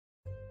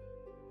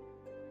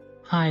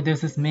Hi,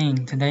 this is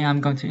Ming. Today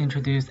I'm going to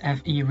introduce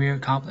FE rear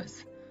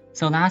Cobless.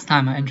 So last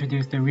time I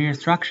introduced the rear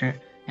structure,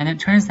 and it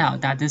turns out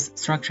that this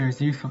structure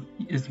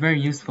is very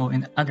useful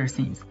in other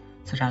scenes,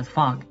 such as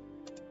fog.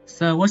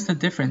 So what's the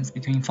difference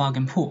between fog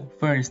and pool?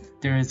 First,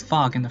 there is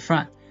fog in the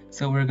front,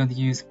 so we're going to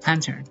use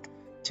lantern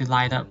to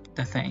light up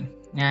the thing.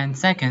 And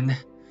second,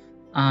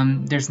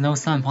 there's no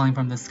sun falling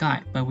from the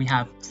sky, but we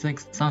have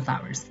 6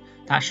 sunflowers.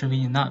 That should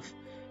be enough.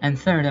 And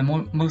third,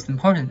 and most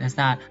important, is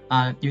that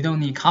you don't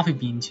need coffee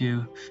bean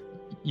to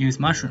use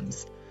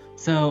mushrooms.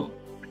 So,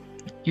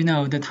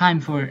 the time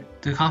for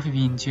the coffee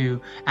bean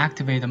to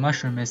activate the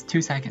mushroom is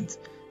 2 seconds.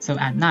 So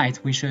at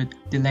night, we should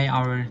delay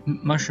our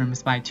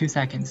mushrooms by 2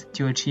 seconds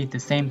to achieve the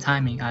same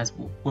timing as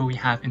what we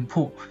have in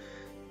pool.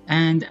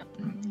 And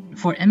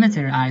for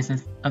imitator eyes,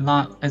 it's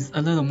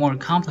a little more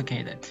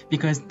complicated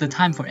because the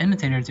time for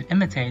imitator to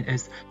imitate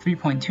is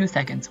 3.2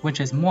 seconds, which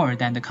is more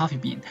than the coffee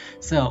bean.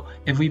 So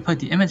if we put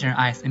the imitator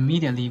eyes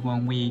immediately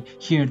when we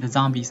hear the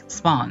zombies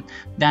spawn,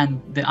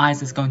 then the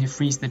eyes is going to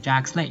freeze the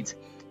jack slate.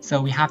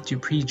 So we have to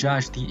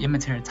prejudge the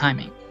imitator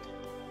timing.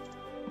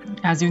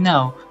 As you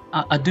know,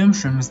 a doom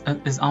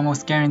shroom is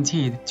almost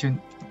guaranteed to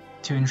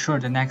ensure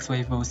the next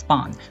wave will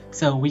spawn.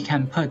 So we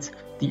can put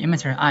the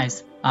imitator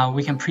eyes,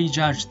 we can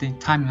prejudge the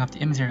timing of the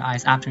imitator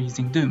eyes after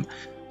using Doom.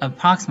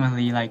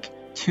 Approximately like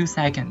 2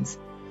 seconds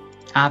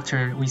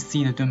after we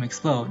see the Doom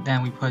explode,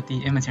 then we put the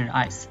imitator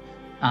eyes.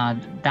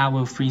 That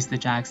will freeze the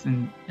jacks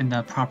in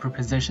the proper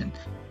position.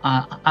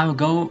 I will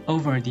go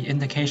over the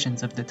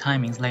indications of the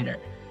timings later.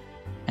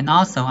 And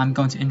also, I'm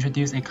going to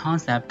introduce a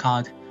concept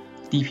called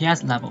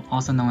DPS level,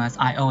 also known as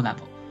IO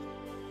level.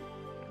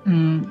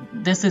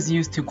 This is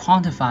used to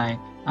quantify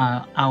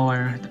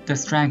the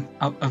strength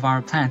of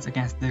our plants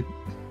against the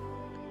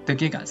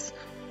Gigas.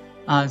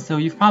 So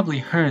you've probably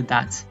heard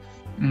that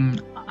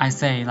I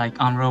say like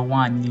on row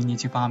 1 you need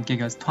to bomb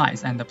Gigas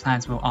twice and the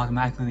plants will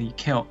automatically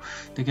kill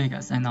the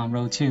Gigas, and on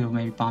row 2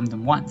 maybe bomb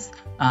them once.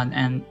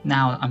 And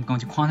now I'm going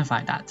to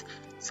quantify that.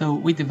 So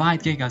we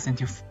divide Gigas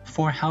into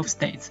 4 health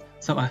states.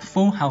 So a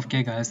full health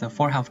Giga is a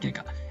 4 health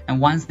Giga, and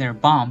once they're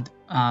bombed,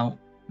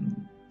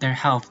 their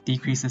health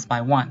decreases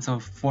by 1. So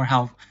 4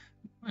 health,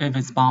 if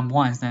it's bombed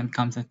once, then it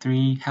becomes a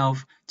 3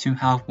 health, 2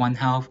 health, 1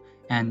 health,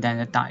 and then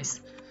it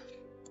dies.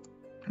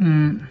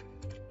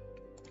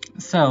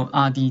 So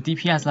the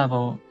DPS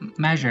level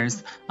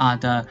measures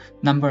the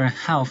number of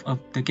health of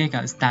the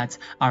Gigas that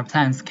our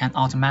plants can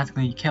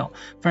automatically kill.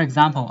 For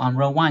example, on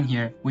row 1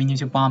 here, we need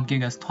to bomb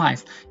Gigas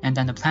twice, and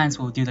then the plants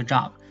will do the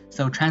job.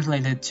 So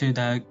translated to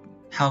the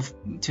health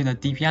to the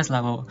DPS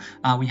level,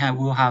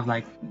 we'll have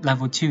like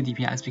level 2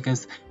 DPS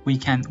because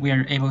we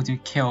are able to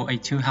kill a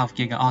 2 health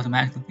Giga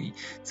automatically.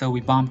 So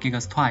we bomb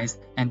Gigas twice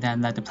and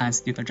then let the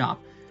plants do the job.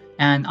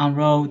 And on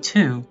row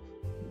 2,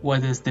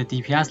 what is the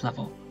DPS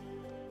level?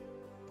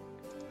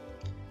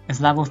 It's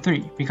level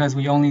 3 because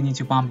we only need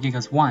to bomb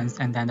Gigas once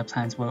and then the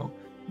plants will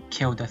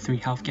kill the 3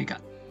 health Giga.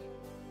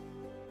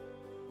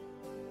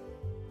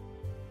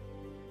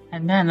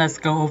 And then let's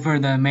go over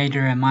the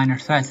major and minor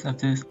threats of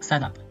this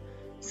setup.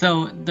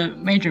 So the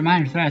major and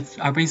minor threats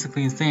are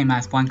basically the same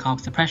as One Cob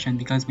Suppression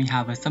because we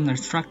have a similar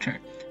structure,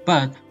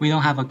 but we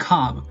don't have a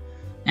cob.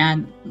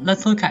 And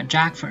let's look at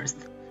Jack first.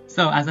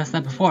 So as I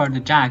said before, the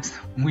Jacks,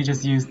 we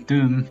just use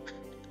Doom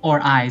or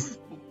Ice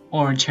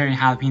or Cherry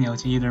Jalapeno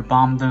to either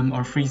bomb them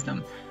or freeze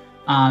them.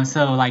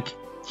 So like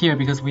here,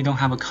 because we don't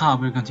have a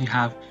cob, we're going to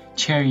have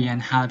Cherry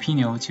and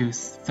Jalapeno to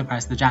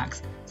suppress the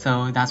Jacks.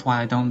 So that's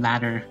why I don't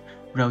ladder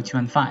row 2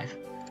 and 5.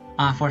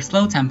 For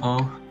slow tempo,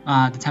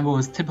 the tempo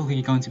is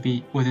typically going to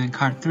be within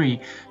card 3,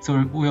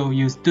 so we'll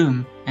use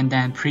Doom and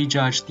then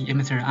prejudge the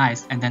imitator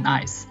Ice and then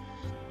Ice.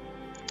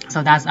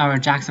 So that's our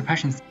Jack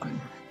suppression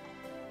sequence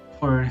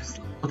for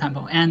slow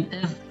tempo. And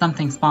if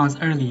something spawns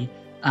early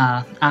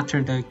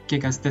after the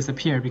Gigas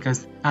disappear,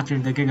 because after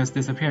the Gigas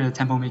disappear the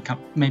tempo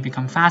may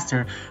become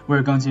faster,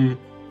 we're going to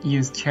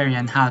use Cherry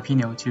and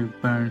Jalapeno to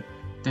burn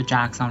the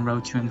Jacks on row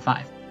 2 and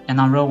 5. And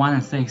on row 1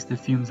 and 6 the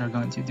fumes are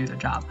going to do the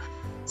job.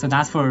 So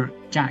that's for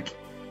Jack.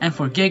 And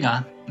for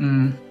Giga,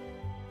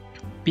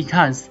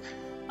 because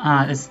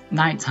it's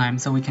nighttime,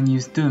 so we can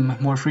use Doom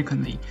more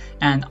frequently,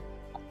 and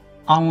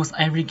almost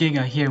every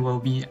Giga here will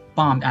be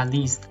bombed at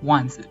least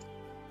once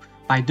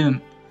by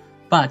Doom.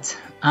 But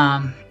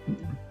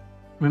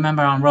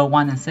remember, on row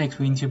 1 and 6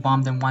 we need to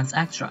bomb them once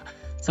extra.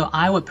 So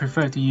I would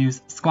prefer to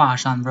use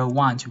Squash on row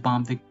 1 to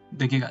bomb the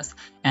Gigas,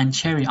 and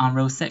Cherry on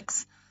row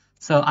 6.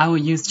 So I will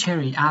use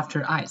Cherry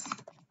after Ice.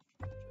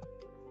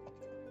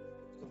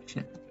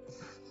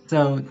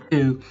 So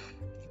to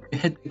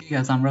hit the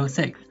Gigas on row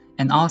 6,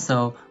 and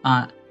also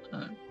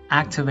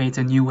activate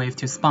a new wave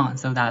to spawn,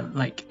 so that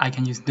like I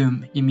can use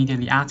Doom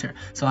immediately after.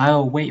 So I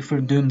will wait for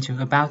Doom to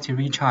about to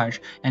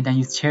recharge and then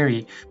use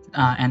Cherry,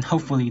 and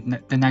hopefully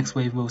the next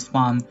wave will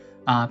spawn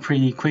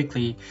pretty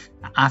quickly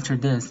after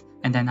this,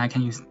 and then I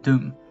can use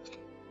Doom.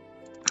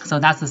 So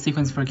that's the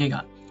sequence for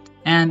Giga.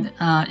 And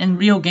in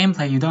real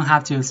gameplay, you don't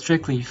have to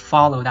strictly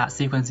follow that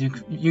sequence.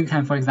 You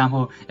can, for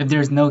example, if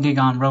there's no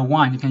Giga on row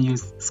 1, you can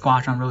use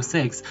Squash on row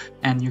 6,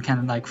 and you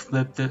can like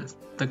flip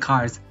the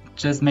cards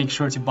just make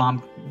sure to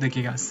bomb the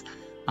Gigas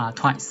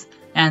twice.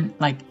 And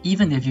like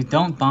even if you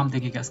don't bomb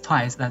the Gigas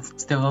twice,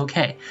 that's still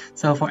okay.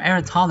 So for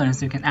error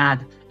tolerance, you can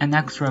add an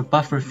extra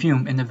buffer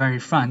fume in the very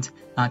front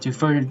to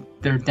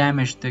further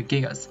damage the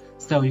Gigas.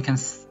 So you can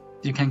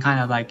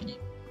kind of like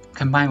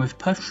combine with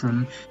push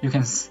room, you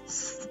can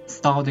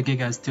stall the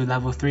Gigas to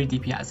level 3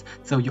 DPS.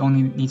 So you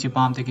only need to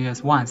bomb the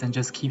Gigas once and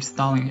just keep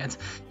stalling it.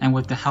 And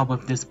with the help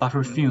of this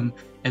buffer fume,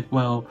 it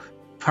will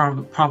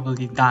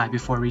probably die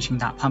before reaching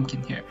that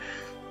pumpkin here.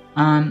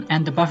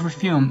 And the buffer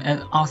fume,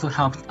 it also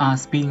helps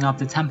speeding up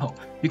the tempo,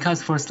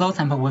 because for slow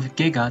tempo with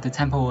Giga, the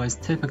tempo is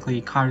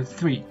typically card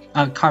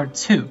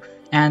 2,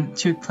 and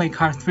to play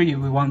card 3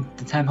 we want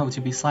the tempo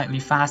to be slightly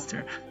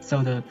faster,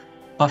 so the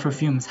buffer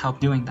fumes help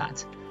doing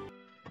that.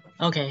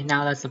 Okay,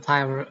 now let's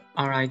apply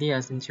our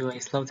ideas into a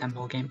slow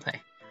tempo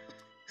gameplay.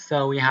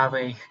 So we have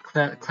a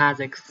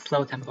classic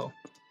slow tempo,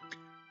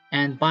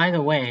 and by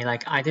the way,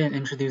 like I didn't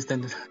introduce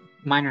the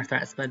minor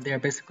threats, but they're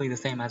basically the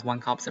same as One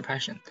Cob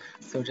Suppression,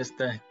 so just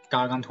the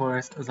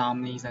Gargantuars,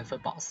 zombies, and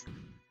footballs.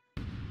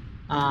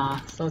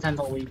 Slow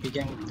tempo, we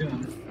begin with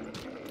Doom.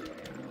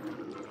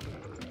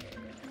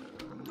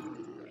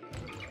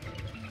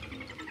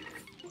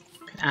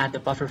 Add the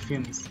buffer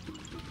fumes.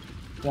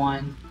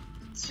 1,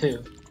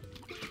 2.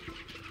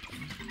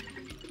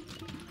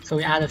 So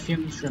we add a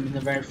fume shroom in the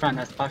very front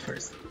as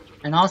buffers.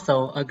 And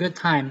also, a good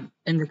time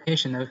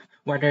indication of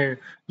whether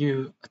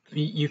you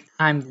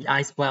time the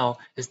ice well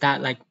is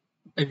that, like,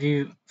 if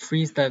you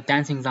freeze the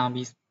dancing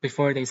zombies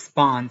before they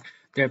spawn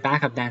their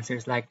backup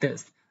dancers like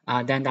this,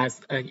 then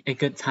that's a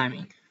good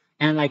timing.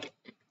 And like,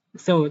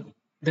 so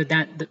the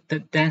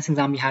dancing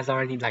zombie has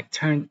already like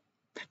turned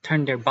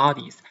their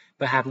bodies,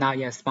 but have not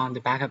yet spawned the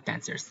backup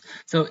dancers.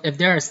 So if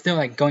they're still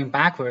like going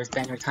backwards,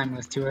 then your timing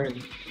was too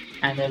early.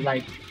 And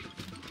if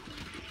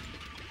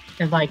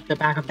the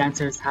backup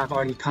dancers have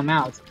already come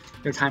out,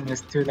 your timing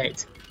is too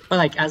late. But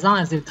like, as long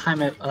as you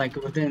time it like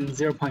within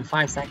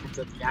 0.5 seconds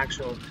of the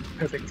actual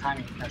perfect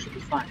timing, that should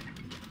be fine.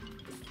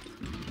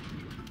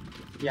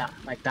 Yeah,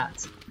 like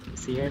that.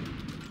 See it?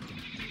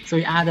 So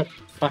we add a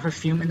buffer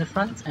fume in the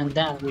front, and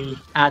then we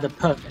add a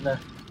puff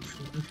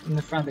in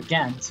the front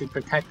again to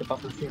protect the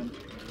buffer fume.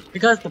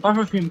 Because the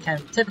buffer fume can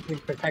typically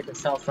protect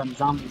itself from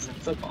zombies and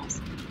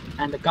footballs,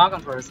 and the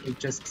Gargantuars, we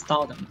just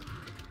stall them.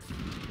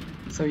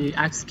 So you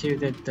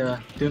executed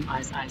the Doom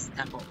Ice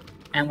tempo,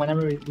 and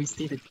whenever we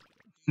see the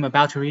Doom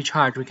about to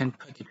recharge, we can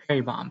put the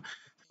Cherry Bomb.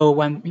 So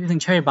when using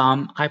Cherry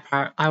Bomb, I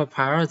will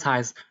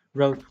prioritize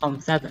row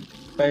column 7,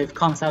 but if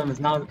column 7 is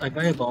not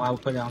available, I will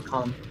put it on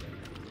column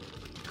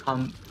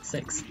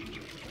 6.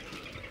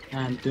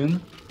 And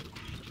Doom.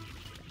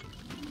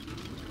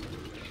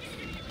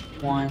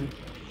 1,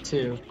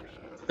 2.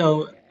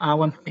 So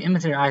when putting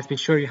Imitator Ice, be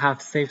sure you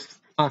have safe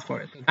spot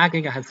for it. That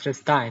Giga has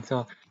just died,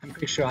 so I'm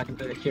pretty sure I can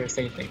put it here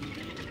safely.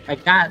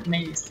 Like, that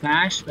may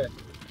smash, but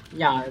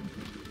yeah,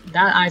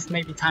 that ice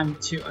may be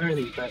timed too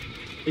early, but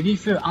if you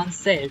feel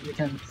unsafe, you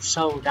can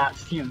show that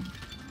fume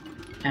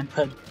and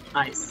put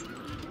ice.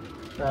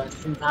 But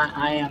since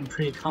I am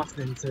pretty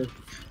confident of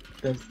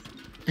the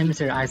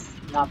Imitator Ice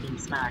not being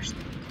smashed.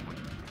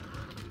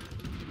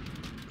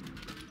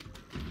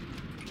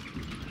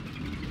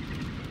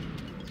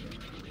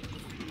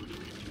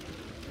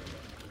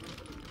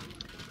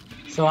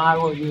 So I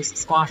will use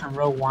Squash on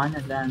row 1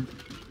 and then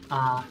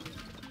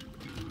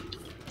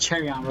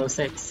Cherry on row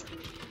 6.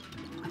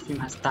 My fume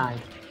has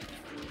died.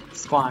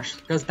 Squash,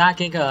 because that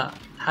Giga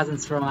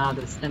hasn't thrown out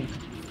its imp,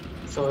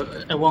 so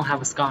it won't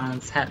have a scar on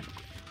its head,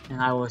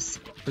 and I was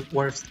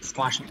worth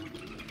squashing.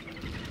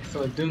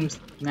 So it dooms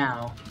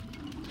now.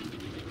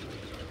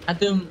 At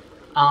Doom,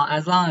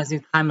 as long as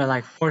you time it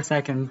like 4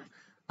 seconds,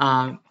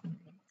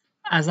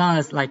 as long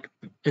as like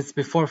it's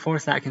before 4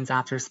 seconds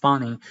after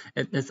spawning,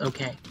 it's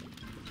okay.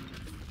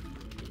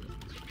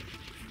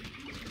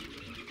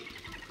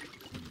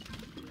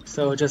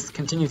 So just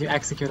continue to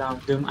execute our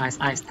Doom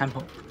Ice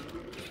tempo.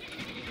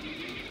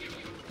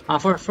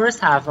 For the first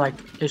half, like,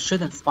 it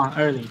shouldn't spawn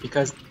early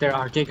because there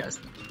are Gigas.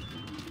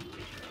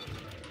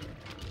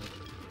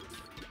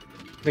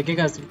 The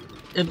Gigas,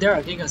 if there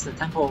are Gigas, the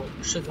tempo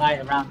should lie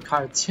around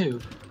card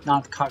 2,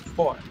 not card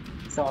 4.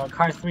 So our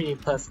card 3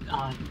 plus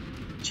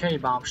Cherry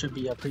Bomb should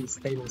be a pretty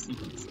stable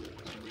sequence.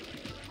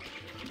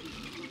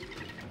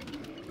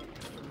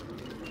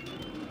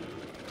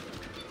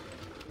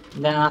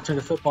 And then after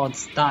the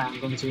footballs die, I'm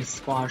going to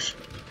squash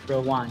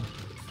row 1.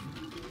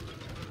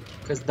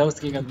 Because those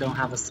Gigas don't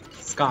have a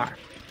scar.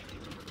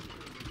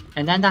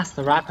 And then that's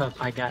the wrap up,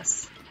 I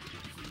guess.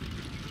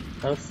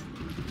 Both.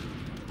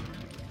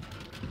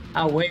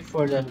 I'll wait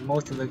for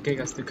most of the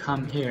Gigas to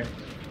come here,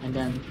 and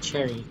then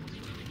Cherry,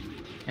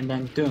 and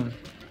then Doom.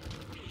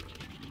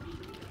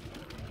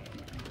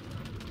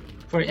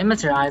 For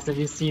Imitator Ice, if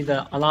you see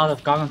a lot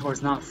of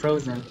Gargantuars not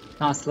frozen,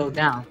 not slowed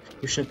down,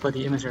 you should put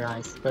the Imitator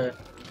Ice. But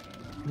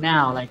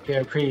now, like,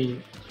 they're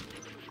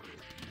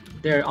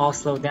all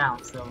slowed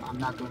down, so I'm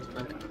not going to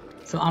put it.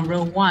 So on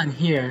row 1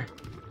 here,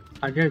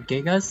 are there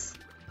Gigas?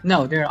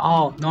 No, they're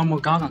all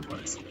normal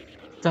Gargantuars.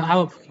 So I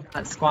will put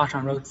that Squash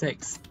on row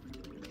 6.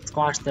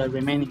 squash the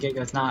remaining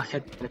Gigas not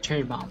hit the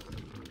cherry bomb.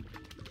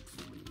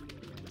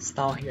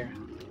 Stall here.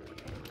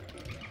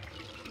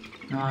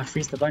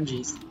 Freeze the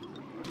bungees.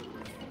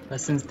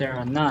 But since there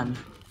are none,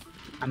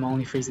 I'm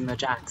only freezing the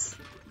jacks.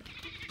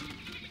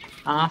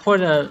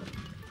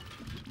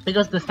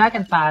 Because the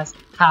second phase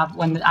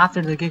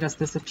after the Gigas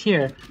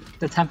disappear,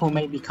 the tempo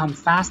may become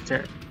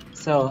faster.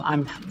 So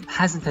I'm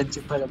hesitant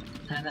to put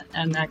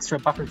an extra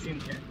buffer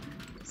fume here.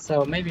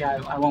 So maybe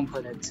I won't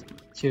put it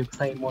to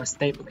play more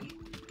stably.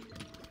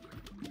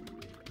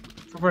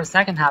 So for the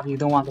second half, you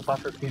don't want the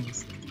buffer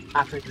fumes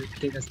after the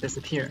Gigas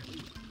disappear.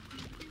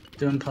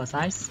 Doom plus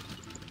ice.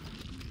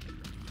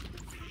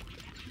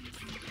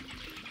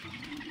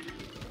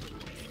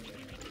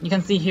 You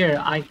can see here,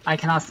 I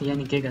cannot see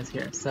any Gigas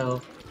here,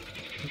 so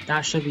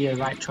that should be a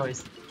right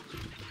choice.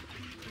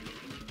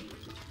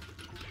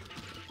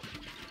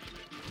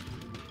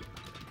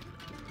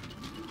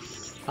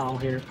 Stall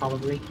here,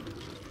 probably.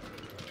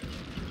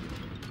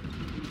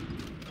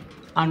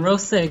 On row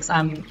 6,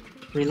 I'm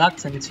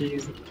reluctant to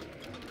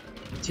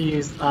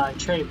use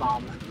cherry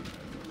bomb.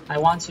 I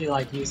want to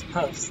like use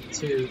puffs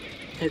to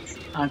hit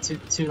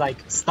to like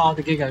stall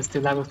the Gigas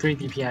to level 3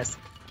 DPS,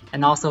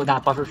 and also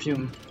that buffer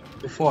fume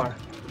before.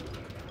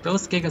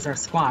 Those Gigas are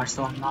squashed,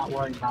 so I'm not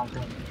worried about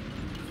them.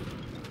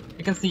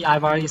 You can see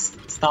I've already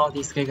stalled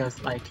these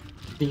Gigas, like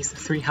these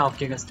 3 health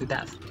Gigas to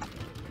death.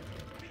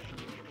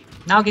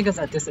 Now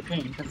Gigas are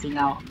disappearing. You can see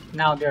now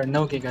there are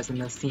no Gigas in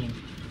the scene.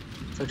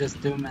 So just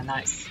Doom and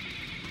Ice.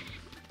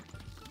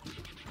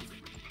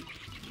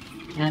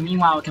 And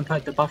meanwhile we can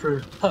put the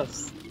buffer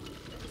puffs.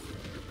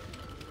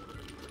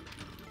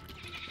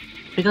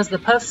 Because the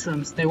puff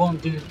shrooms, they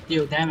won't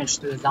deal damage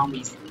to the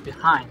zombies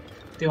behind.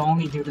 They'll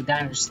only do the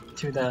damage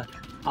to the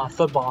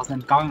footballs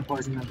and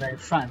gargantuars in the very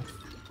front.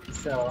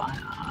 So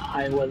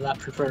I would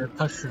prefer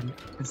puff shroom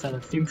instead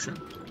of fume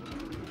shroom.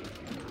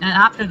 And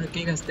after the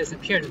Gigas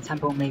disappear, the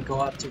tempo may go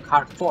up to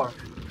card 4.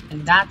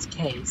 In that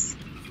case...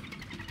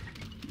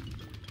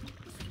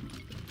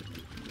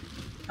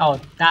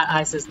 Oh, that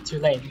ice is too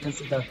late. You can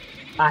see the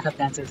backup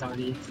dancer is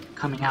already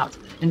coming out.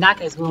 In that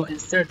case, we'll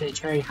insert a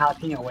cherry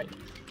jalapeno wave,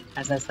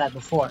 as I said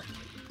before.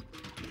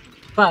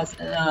 But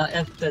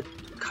if the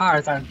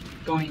cards are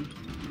going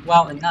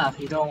well enough,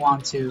 you don't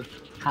want to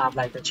have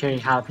like the cherry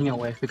jalapeno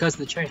wave, because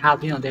the cherry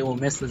jalapeno, they will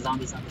miss the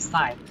zombies on the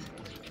side.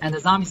 And the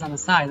zombies on the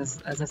side,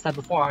 as I said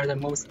before, are the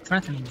most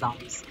threatening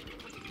zombies.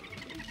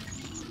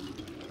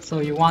 So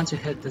you want to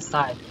hit the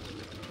side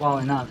well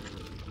enough.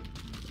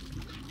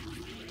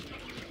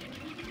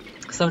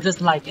 So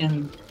just like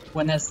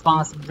when it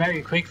spawns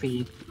very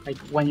quickly, like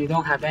when you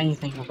don't have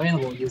anything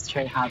available, use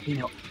cherry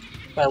jalapeno.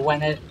 But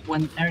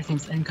when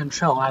everything's in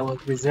control, I will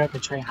reserve the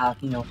cherry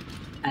jalapeno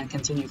and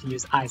continue to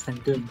use ice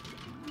and doom.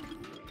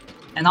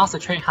 And also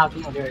cherry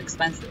jalapeno, they're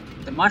expensive.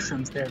 The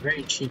mushrooms, they're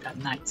very cheap at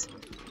night.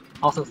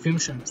 Also fume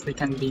shrooms, they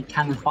can be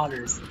cannon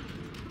fodders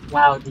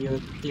while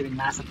dealing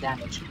massive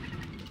damage.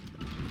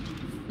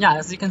 Yeah,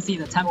 as you can see,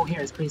 the tempo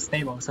here is pretty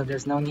stable, so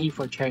there's no need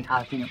for cherry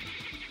jalapeno.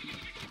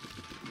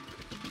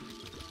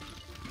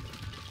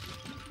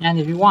 And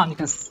if you want, you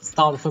can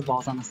stall the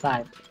footballs on the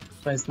side,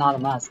 but it's not a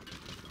must,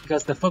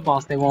 because the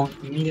footballs, they won't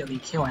immediately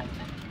kill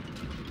anything.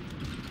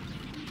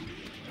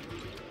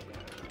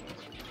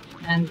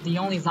 And the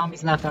only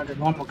zombies left are the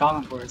normal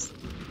gargantuars.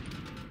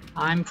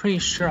 I'm pretty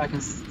sure I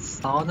can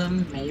stall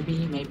them,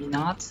 maybe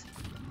not.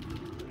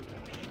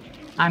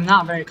 I'm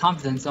not very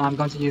confident, so I'm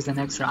going to use an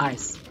extra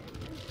ice.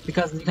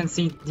 Because you can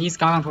see these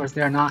gargantuars,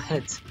 they are not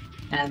hit,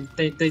 and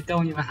they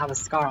don't even have a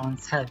scar on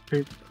its head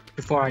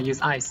before I use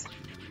ice.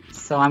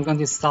 So I'm going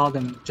to stall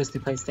them just to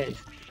play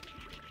safe.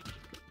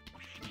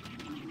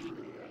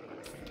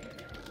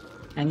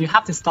 And you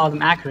have to stall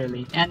them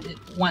accurately, and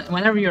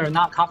whenever you're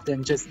not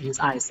confident, just use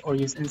ice or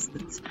use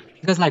instants.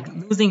 Because like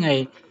losing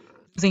a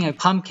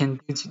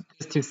pumpkin just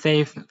to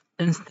save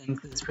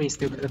instants is pretty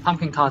stupid. The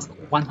pumpkin costs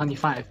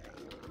 125.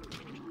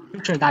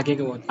 I'm sure that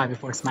Giga will die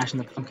before smashing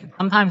the pumpkin.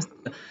 Sometimes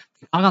the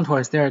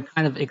gargantuars, they're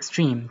kind of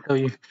extreme,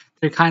 so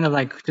they're kind of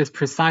like just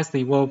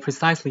will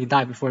precisely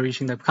die before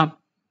reaching the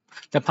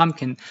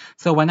pumpkin.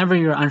 So whenever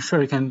you're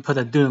unsure, you can put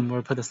a doom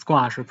or put a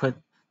squash or put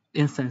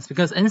instants,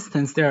 because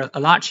instants, they're a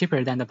lot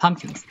cheaper than the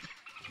pumpkins.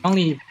 The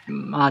only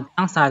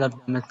downside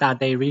of them is that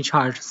they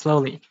recharge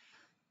slowly.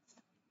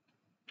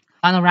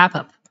 Final wrap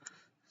up.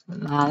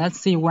 Let's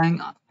see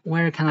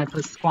where can I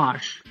put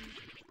squash.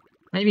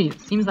 Maybe it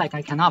seems like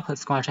I cannot put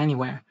squash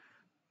anywhere,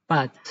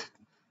 but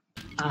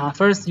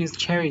first use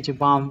cherry to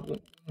bomb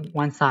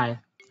one side,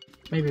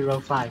 maybe row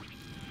 5.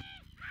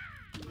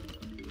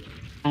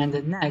 And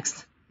the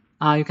next,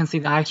 you can see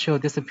the actual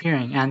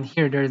disappearing, and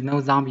here there is no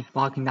zombies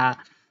blocking that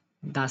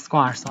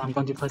squash, so I'm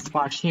going to put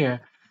squash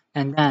here,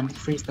 and then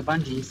freeze the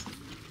bungees,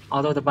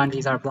 although the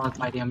bungees are blocked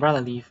by the umbrella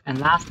leaf. And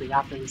lastly,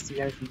 after you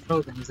see everything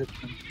frozen, use it.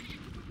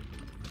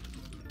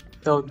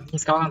 So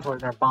these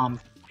gargantuars are bombed.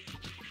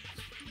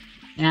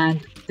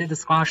 And did the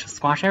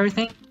squash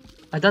everything?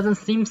 It doesn't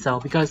seem so,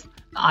 because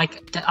I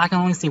can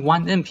only see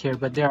one imp here,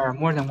 but there are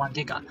more than one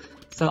Giga.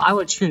 So I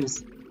would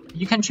choose,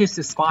 you can choose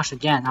to squash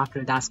again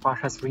after that squash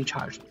has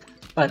recharged.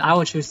 but I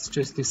will choose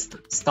just to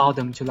stall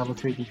them to level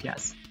 3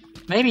 DPS.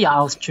 Maybe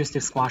I'll choose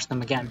to squash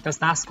them again, because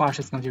that squash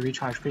is going to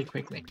recharge pretty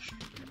quickly.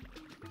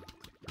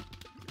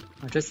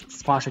 Or just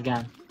squash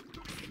again.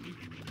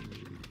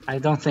 I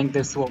don't think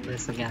this will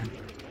miss again.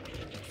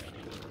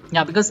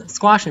 Yeah, because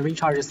squash it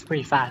recharges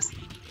pretty fast.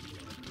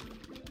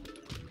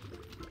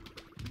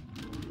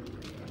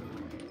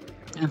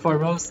 And for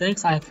row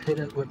 6, I've hit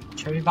it with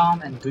Cherry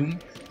Bomb and Gloom.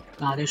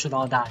 They should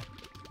all die.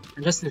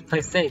 And just to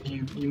play safe,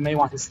 you may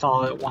want to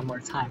stall it one more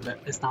time,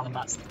 but it's not a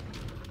must.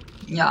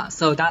 Yeah,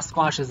 so that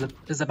squash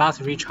is about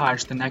to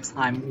recharge the next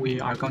time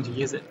we are going to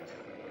use it.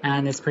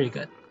 And it's pretty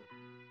good.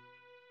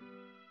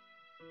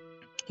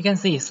 You can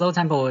see slow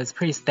tempo is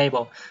pretty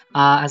stable,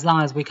 as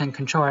long as we can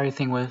control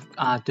everything with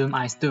Doom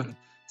Ice Doom.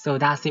 So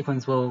that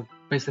sequence will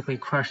basically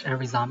crush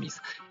every zombies.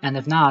 And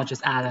if not,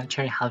 just add a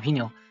Cherry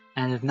Jalapeno.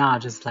 And if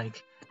not, just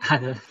like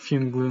add a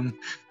Fume Gloom,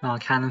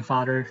 Cannon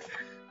Fodder.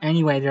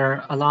 Anyway, there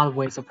are a lot of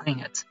ways of playing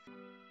it.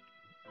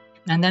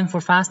 And then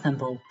for fast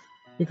tempo,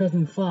 because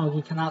in fog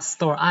you cannot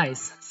store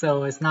ice,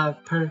 so it's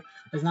not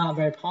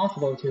very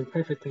possible to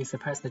perfectly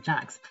suppress the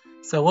jacks.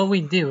 So what we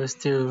do is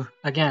to,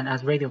 again,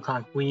 as radio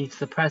clock, we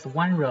suppress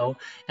one row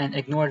and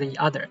ignore the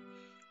other.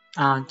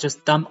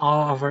 Just dump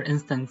all of our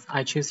instants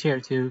I choose here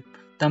to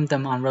dump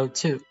them on row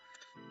 2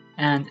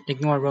 and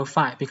ignore row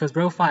 5, because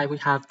row 5 we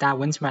have that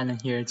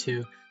Wintermelon here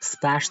to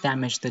splash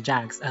damage the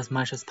jacks as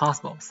much as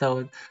possible.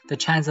 So the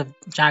chance of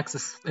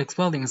jacks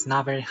exploding is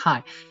not very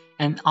high.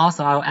 And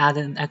also I'll add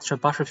an extra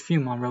Buffer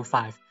Fume on row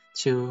 5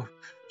 to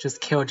just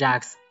kill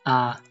jacks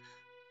as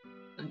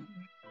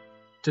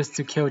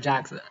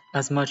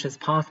much as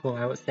possible,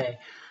 I would say.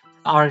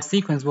 Our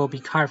sequence will be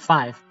card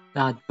 5,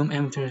 Doom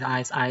Inventory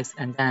Ice,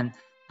 and then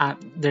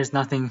there's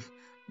nothing,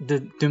 the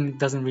Doom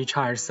doesn't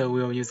recharge, so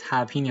we'll use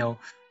Jalapeno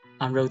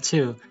on row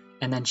 2,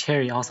 and then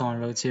Cherry also on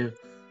row 2.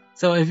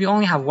 So if you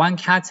only have one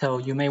Cattail,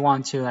 you may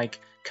want to like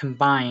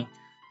combine,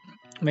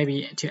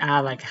 maybe to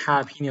add like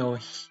Jalapeno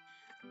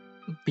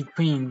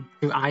between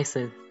 2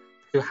 ices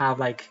to have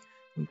like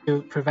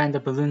to prevent the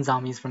balloon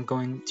zombies from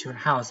going to your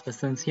house. But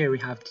since here we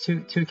have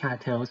two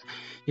Cattails,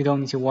 you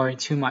don't need to worry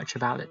too much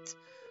about it.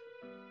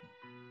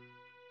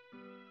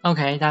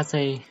 Okay, that's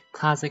a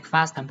classic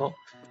fast tempo.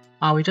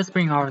 We just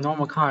bring our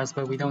normal cards,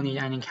 but we don't need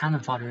any cannon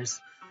fodders,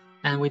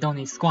 and we don't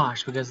need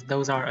squash because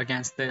those are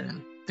against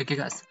the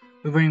Gigas.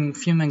 We bring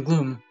Fume and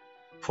Gloom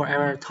for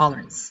error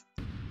tolerance.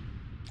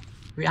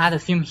 We add a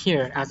Fume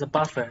here as a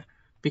buffer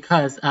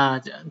because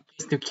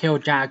just to kill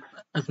Jack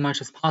as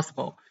much as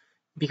possible,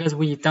 because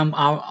we dump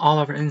all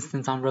of our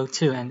instants on row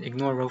 2 and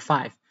ignore row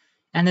 5.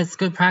 And it's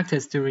good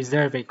practice to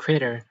reserve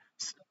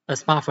a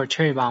spot for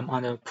Cherry Bomb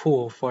on the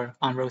pool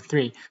on row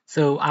 3.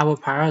 So I will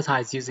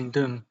prioritize using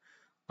Doom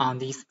on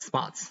these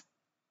spots,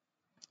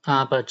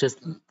 but just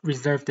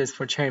reserve this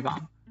for Cherry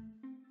Bomb.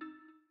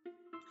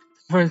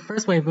 For the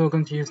first wave, we're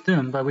going to use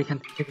Doom, but we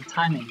can take the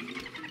timing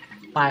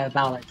by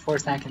about like 4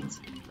 seconds.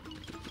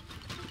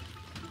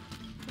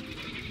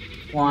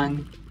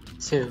 1,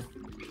 2.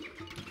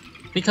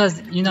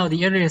 Because you know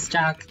the earliest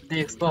Jack they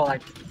explode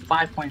like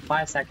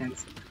 5.5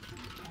 seconds.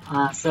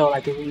 So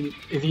like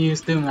if you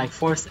use Doom like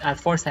at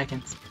 4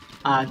 seconds,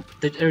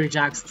 the early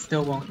Jacks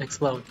still won't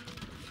explode.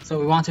 So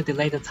we want to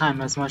delay the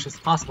time as much as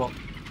possible.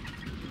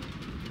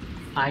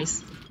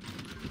 Ice.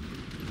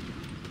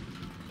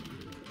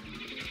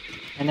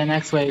 And then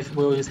next wave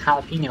we'll use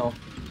Jalapeno.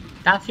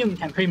 That Fume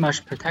can pretty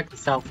much protect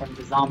itself from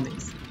the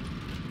zombies.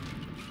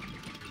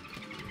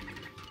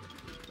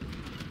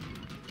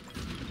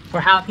 For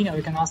Jalapeno,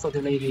 you can also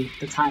delay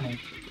the timing.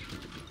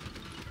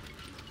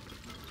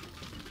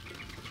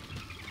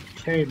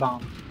 Cherry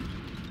Bomb.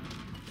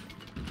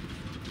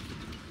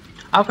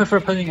 I prefer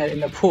putting it in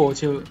the pool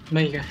to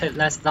make it hit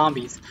less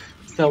zombies,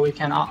 so we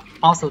can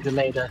also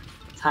delay the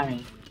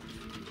timing.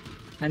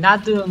 And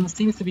that Doom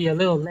seems to be a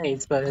little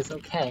late, but it's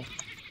okay.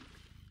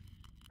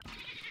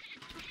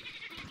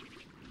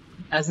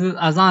 As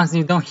long as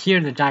you don't hear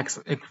the jacks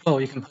explode,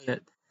 you can put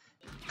it.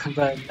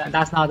 But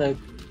that's not a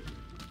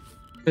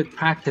good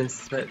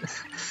practice, but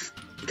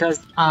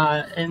because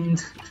in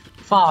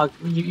fog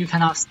you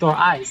cannot store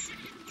ice,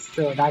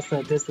 so that's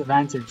a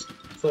disadvantage.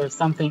 So if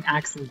something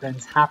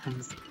accident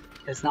happens,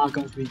 it's not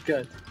going to be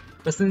good.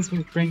 But since we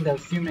bring the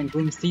Fume and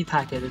Gloom seed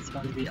packet, it's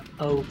going to be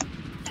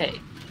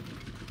okay.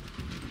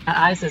 And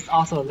ice is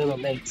also a little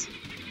late.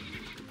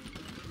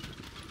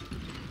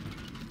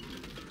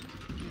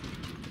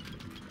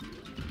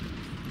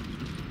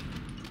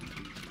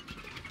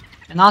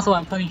 And also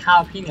when putting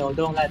Jalapeno,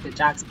 don't let the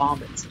jacks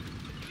bomb it.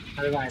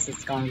 Otherwise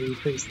it's gonna be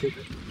pretty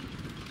stupid.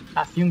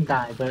 That Fume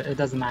died, but it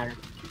doesn't matter.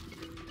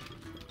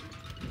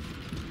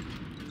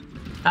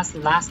 That's the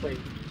last wave.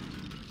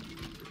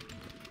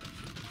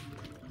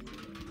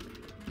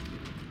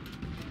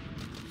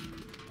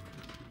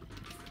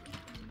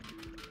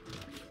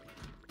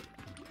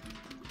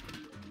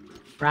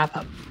 Wrap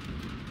up.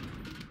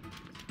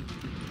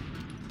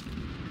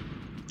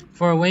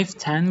 For wave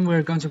 10,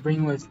 we're going to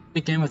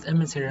begin with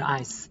Immaterial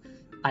Ice,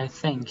 I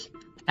think,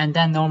 and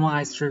then normal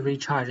ice should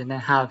recharge, and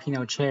then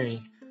Jalapeno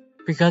Cherry,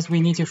 because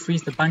we need to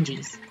freeze the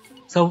bungees.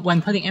 So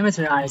when putting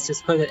emitter eyes,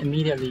 just put it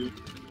immediately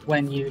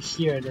when you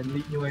hear the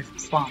new wave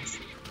response.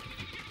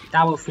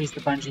 That will freeze the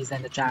bungees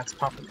and the jacks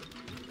properly.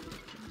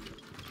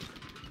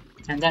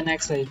 And then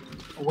next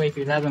wave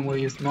 11 will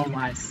use normal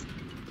eyes.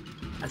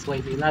 That's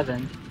wave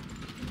 11.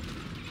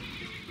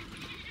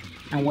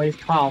 And wave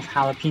 12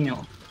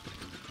 jalapeno.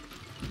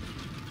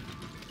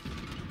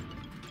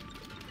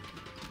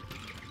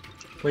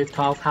 Wave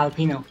 12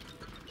 jalapeno.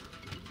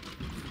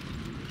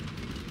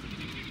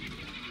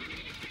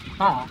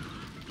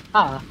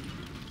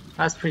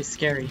 That's pretty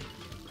scary.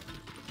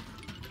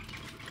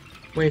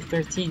 Wave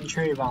 13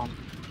 cherry bomb.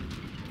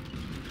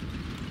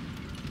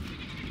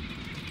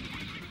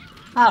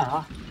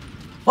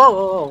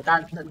 Oh,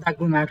 that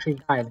Gloom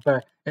actually died,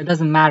 but it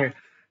doesn't matter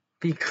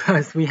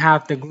because we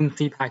have the Gloom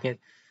C packet.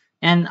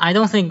 And I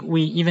don't think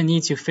we even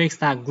need to fix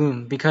that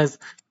Gloom because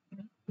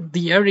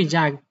the early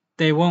jack,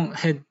 they won't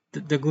hit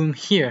the Gloom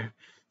here.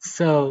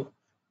 So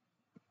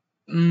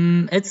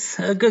it's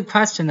a good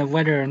question of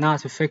whether or not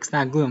to fix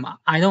that Gloom.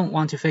 I don't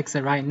want to fix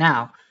it right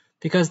now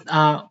because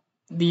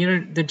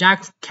the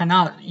jacks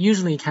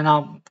usually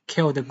cannot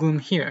kill the Gloom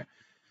here.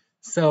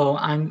 So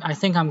I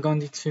think I'm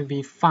going to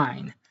be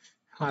fine,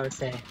 I would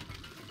say.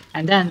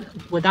 And then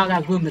without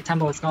that Gloom, the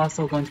tempo is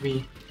also going to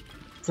be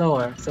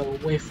slower. So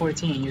wave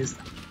 14 use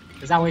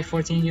wave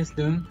 14 use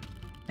Doom,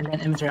 and then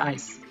emitter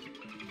ice.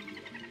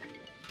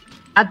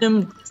 That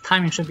Doom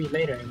timing should be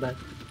later, but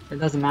it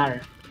doesn't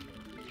matter.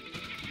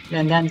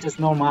 And then just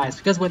normal ice,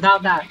 because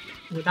without that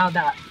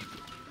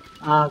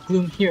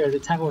Gloom here, the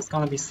tempo is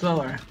gonna be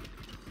slower.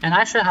 And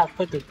I should have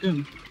put the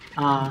Doom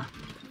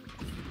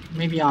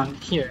maybe on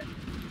here,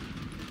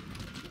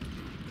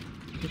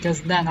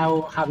 because then I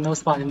will have no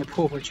spot in the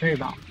pool for cherry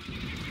bomb.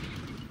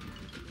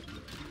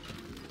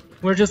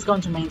 We're just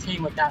going to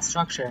maintain with that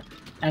structure,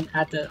 and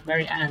at the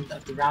very end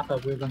of the wrap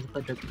up, we're going to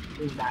put the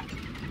Gloom back.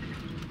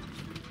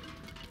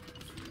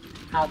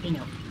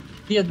 Jalapeno.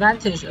 The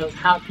advantage of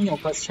jalapeno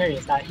plus cherry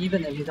is that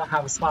even if you don't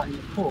have a spot in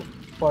the pool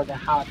for the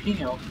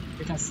jalapeno,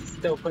 you can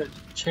still put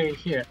cherry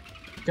here,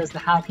 because the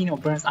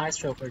jalapeno burns ice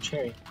trail for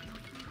cherry.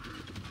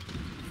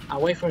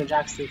 I'll wait for the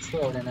jacks to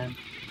explode, and then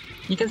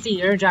you can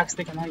see air jacks,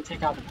 they can only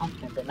take out the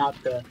pumpkin, but not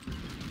the...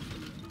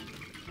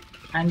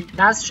 And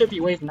that should be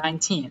wave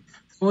 19.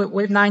 So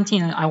wave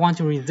 19, I want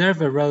to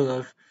reserve a row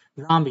of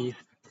zombies,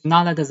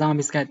 not let the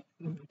zombies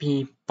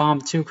be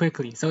bombed too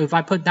quickly. So if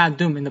I put that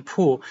Doom in the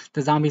pool,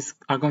 the zombies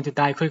are going to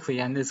die quickly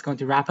and it's going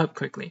to wrap up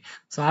quickly.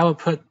 So I will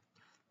put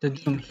the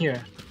Doom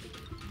here.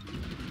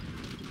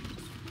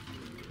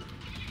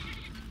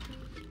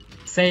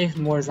 Save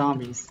more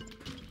zombies.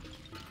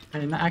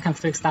 And I can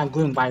fix that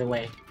Gloom, by the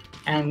way.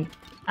 And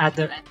at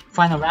the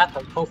final wrap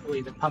up,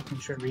 hopefully the pumpkin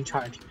should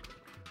recharge.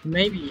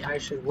 Maybe I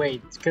should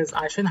wait, because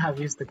I shouldn't have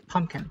used the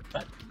pumpkin,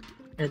 but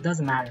it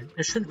doesn't matter.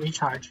 It should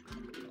recharge.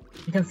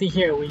 You can see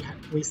here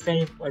we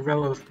save a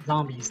row of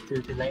zombies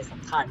to delay some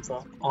time,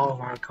 so all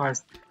of our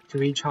cards to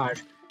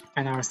recharge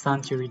and our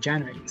sun to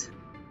regenerate.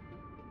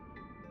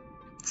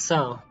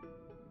 So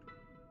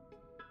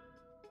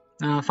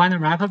final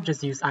wrap up,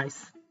 just use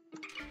ice.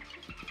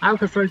 I would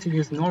prefer to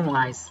use normal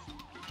ice,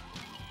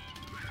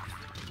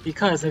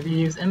 because if you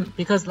use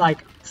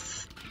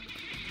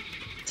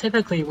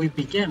typically we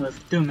begin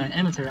with Doom and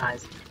emitter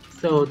eyes,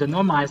 so the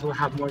normal eyes will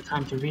have more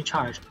time to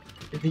recharge.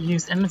 If you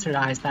use emitter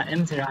eyes, that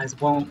emitter eyes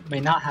may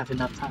not have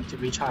enough time to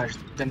recharge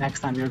the next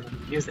time you're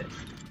going to use it.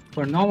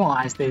 For normal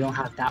eyes, they don't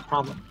have that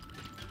problem.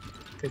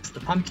 Fix the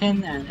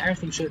pumpkin and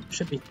everything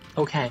should be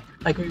okay.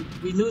 Like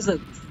we lose a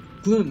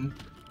Gloom,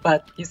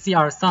 but you see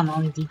our sun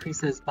only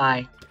decreases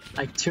by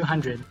like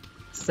 200,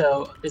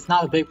 so it's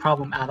not a big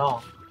problem at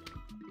all.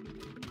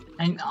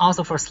 And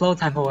also for slow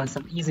tempo and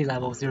some easy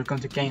levels, you're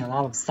going to gain a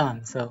lot of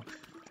sun. So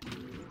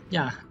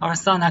yeah, our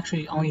sun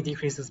actually only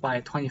decreases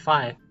by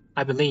 25,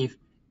 I believe,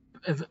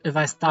 if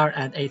I start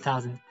at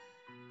 8000.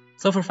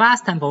 So for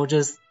fast tempo,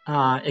 just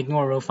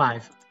ignore row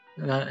 5.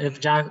 If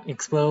Jack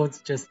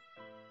explodes,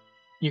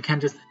 you can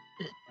just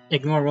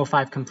ignore row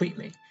 5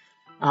 completely.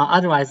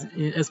 Otherwise,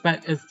 it's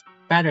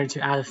better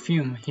to add a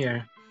fume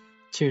here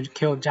to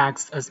kill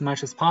jacks as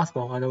much as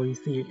possible, although you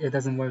see it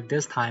doesn't work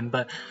this time,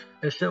 but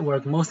it should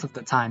work most of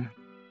the time.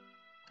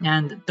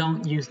 And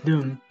don't use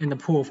Doom in the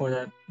pool for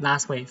the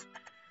last wave.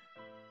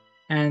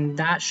 And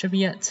that should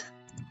be it.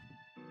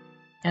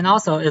 And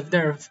also, if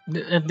there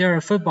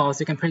are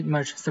footballs, you can pretty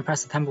much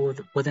suppress the tempo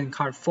within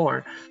card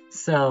 4,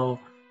 so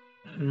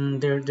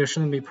there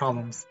shouldn't be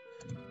problems.